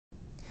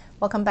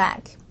Welcome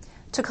back.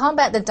 To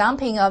combat the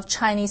dumping of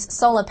Chinese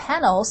solar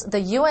panels, the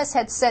U.S.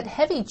 had set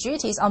heavy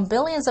duties on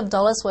billions of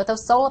dollars worth of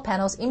solar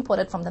panels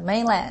imported from the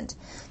mainland.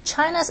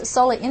 China's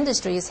solar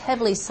industry is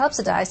heavily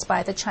subsidized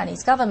by the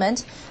Chinese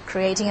government,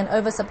 creating an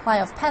oversupply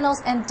of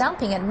panels and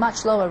dumping at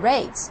much lower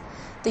rates.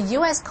 The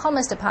U.S.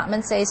 Commerce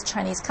Department says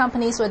Chinese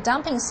companies were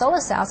dumping solar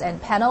cells and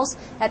panels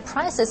at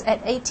prices at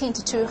 18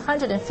 to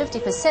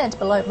 250%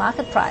 below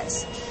market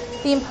price.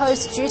 The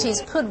imposed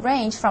duties could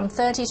range from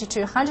 30 to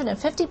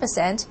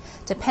 250%,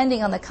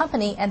 depending on the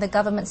company and the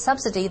government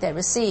subsidy they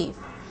receive.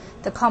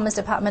 The Commerce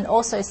Department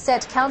also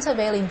set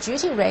countervailing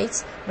duty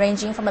rates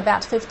ranging from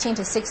about 15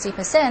 to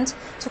 60%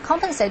 to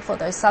compensate for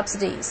those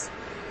subsidies.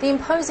 The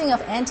imposing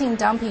of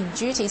anti-dumping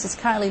duties is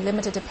currently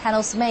limited to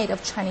panels made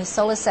of Chinese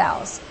solar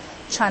cells.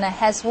 China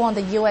has warned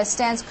the U.S.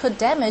 stance could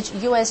damage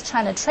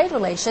U.S.-China trade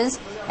relations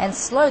and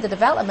slow the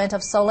development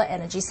of solar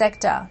energy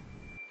sector.